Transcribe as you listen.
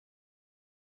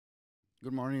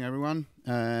Good morning, everyone.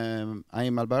 I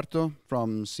am Alberto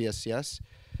from CSCS.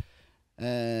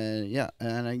 And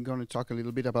I'm going to talk a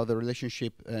little bit about the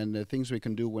relationship and the things we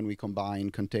can do when we combine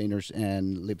containers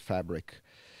and libfabric.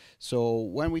 So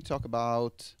when we talk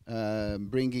about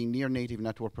bringing near-native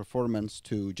network performance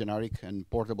to generic and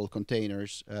portable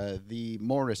containers, the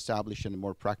more established and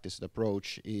more practiced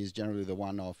approach is generally the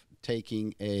one of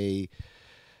taking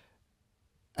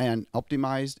an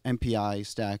optimized MPI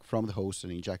stack from the host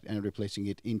and replacing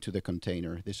it into the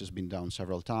container. This has been done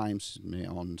several times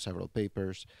on several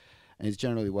papers, and it's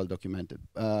generally well documented.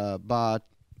 But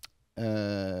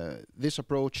this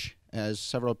approach has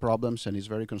several problems and is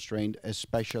very constrained,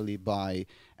 especially by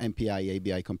MPI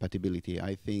ABI compatibility.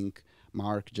 I think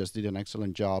Mark just did an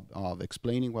excellent job of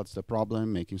explaining what's the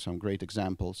problem, making some great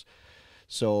examples.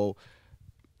 So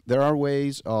there are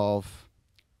ways of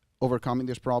overcoming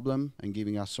this problem and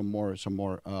giving us some more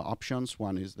options.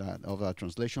 One is that of a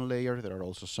translation layer. There are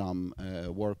also some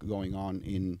work going on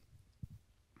in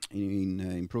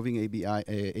improving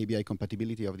ABI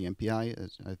compatibility of the MPI,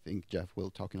 as I think Jeff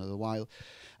will talk in a little while.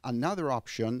 Another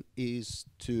option is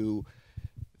to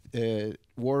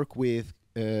work with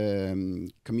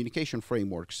communication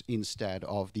frameworks instead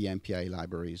of the MPI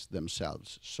libraries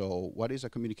themselves. So what is a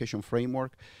communication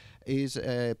framework? Is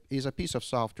a piece of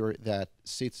software that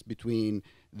sits between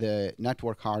the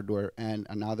network hardware and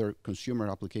another consumer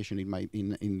application.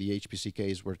 In the HPC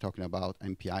case, we're talking about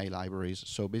MPI libraries.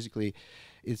 So basically,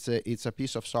 it's a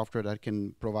piece of software that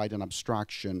can provide an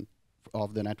abstraction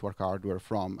of the network hardware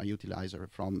from a utilizer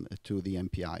to the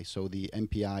MPI. So the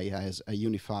MPI has a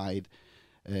unified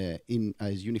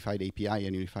unified API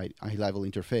and unified high-level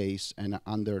interface, and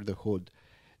under the hood,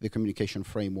 the communication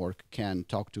framework can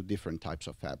talk to different types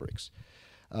of fabrics.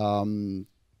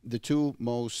 The two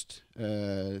most,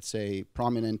 let's say,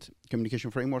 prominent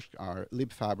communication frameworks are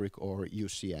libfabric or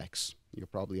UCX. You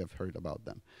probably have heard about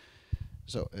them.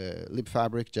 So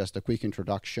libfabric, just a quick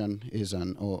introduction, is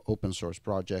an open source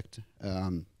project.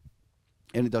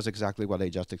 And it does exactly what I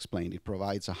just explained. It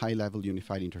provides a high-level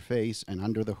unified interface, and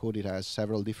under the hood it has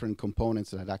several different components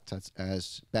that act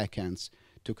as backends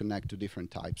to connect to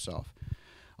different types of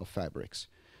fabrics.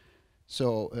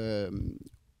 So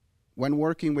when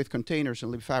working with containers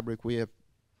and libfabric, we have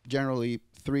generally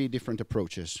three different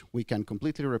approaches. We can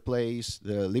completely replace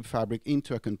the libfabric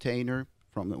into a container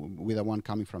with the one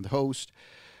coming from the host.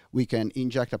 We can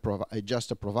inject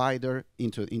just a provider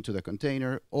into the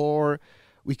container, or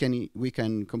we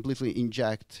can completely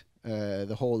inject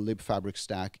the whole libfabric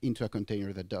stack into a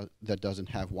container that doesn't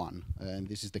have one. And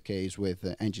this is the case with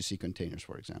NGC containers,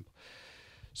 for example.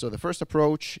 So the first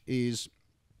approach is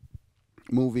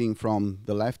moving from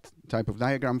the left type of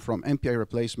diagram. From MPI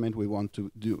replacement, we want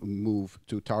to move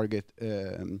to target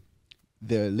the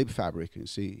libfabric. You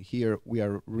see here we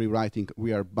are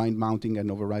bind mounting and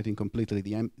overwriting completely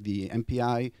the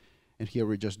MPI, and here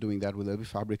we're just doing that with the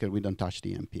libfabric, and we don't touch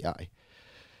the MPI.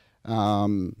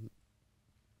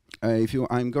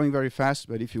 I'm going very fast,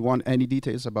 but if you want any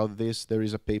details about this, there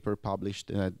is a paper published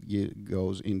that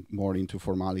goes more into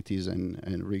formalities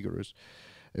and rigorous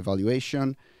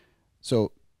evaluation.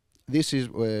 So this is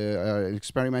an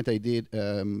experiment I did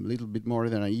a little bit more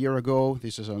than a year ago.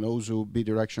 This is an OZU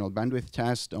bidirectional bandwidth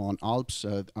test on ALPS,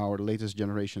 our latest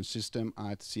generation system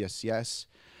at CSCS.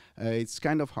 It's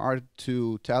kind of hard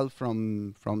to tell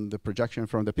from the projection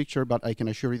from the picture, but I can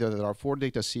assure you that there are 4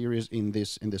 data series in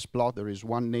this plot. There is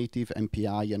 1 native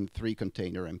MPI and 3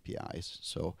 container MPIs.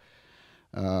 So,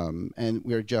 and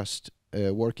we're just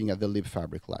working at the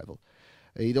libfabric level.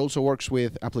 It also works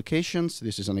with applications.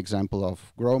 This is an example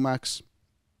of GROMACS.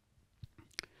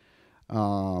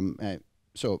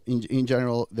 So in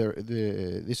general,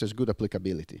 this has good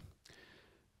applicability.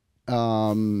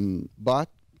 But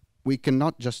we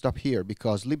cannot just stop here,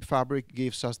 because libfabric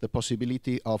gives us the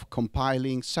possibility of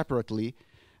compiling separately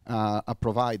a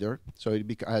provider, so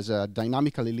it as a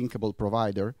dynamically linkable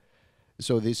provider.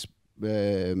 So this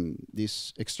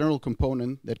external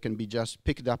component that can be just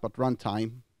picked up at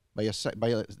runtime by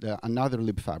another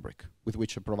libfabric with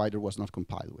which a provider was not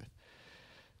compiled with.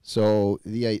 So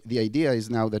the idea is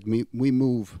now that we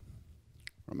move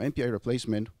from MPI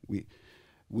replacement.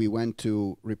 We went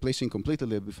to replacing completely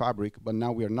libfabric, but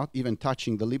now we are not even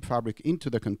touching the libfabric into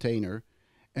the container,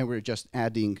 and we're just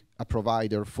adding a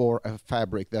provider for a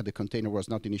fabric that the container was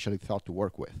not initially thought to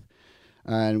work with.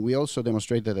 And we also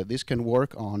demonstrated that this can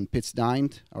work on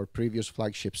PITS-Dyn, our previous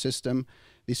flagship system.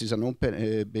 This is an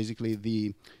open, basically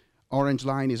the orange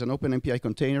line is an open MPI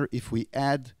container. If we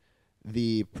add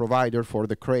the provider for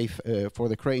the Cray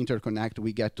interconnect,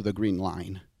 we get to the green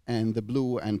line. And the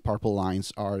blue and purple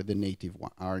lines are the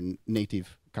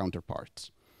native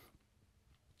counterparts.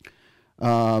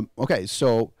 Okay,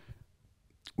 so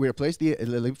we replaced the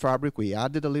libfabric. We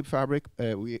added a libfabric.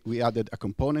 We added a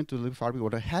component to the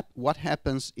libfabric. What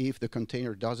happens if the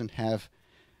container doesn't have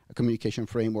a communication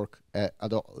framework at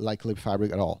all, like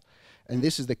libfabric at all? And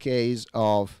this is the case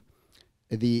of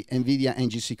the NVIDIA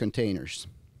NGC containers.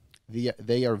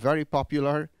 They are very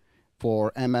popular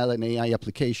for ML and AI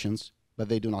applications, but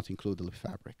they do not include the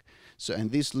libfabric. So,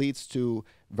 and this leads to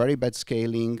very bad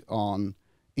scaling on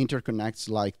interconnects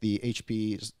like the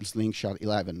HP Slingshot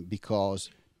 11, because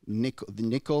the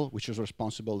nickel, which is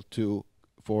responsible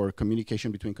for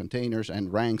communication between containers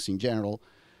and ranks in general,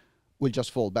 will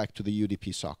just fall back to the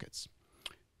UDP sockets.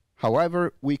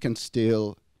 However, we can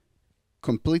still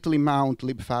completely mount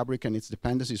libfabric and its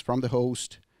dependencies from the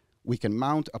host. We can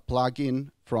mount a plugin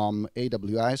from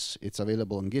AWS. It's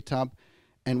available on GitHub,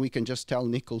 and we can just tell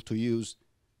Nickel to use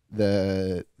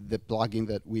the plugin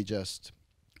that we just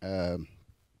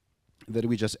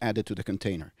added to the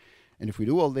container. And if we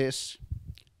do all this,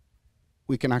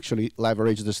 we can actually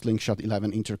leverage the Slingshot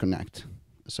 11 interconnect.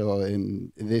 So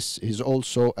this is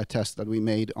also a test that we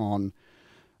made on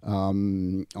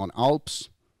Alps,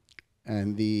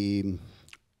 and the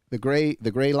gray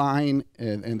line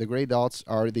and the gray dots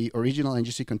are the original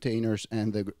NGC containers,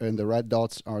 and the red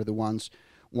dots are the ones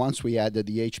once we added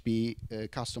the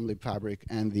HP custom libfabric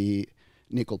and the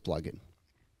Nickel plugin.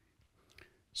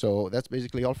 So that's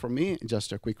basically all from me.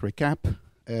 Just a quick recap.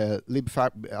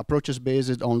 Approaches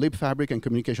based on libfabric and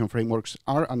communication frameworks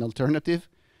are an alternative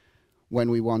when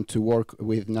we want to work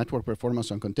with network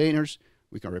performance on containers.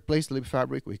 We can replace the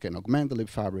libfabric, we can augment the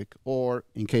libfabric, or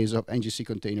in case of NGC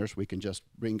containers, we can just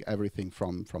bring everything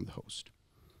from the host.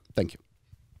 Thank you.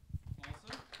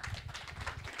 Awesome.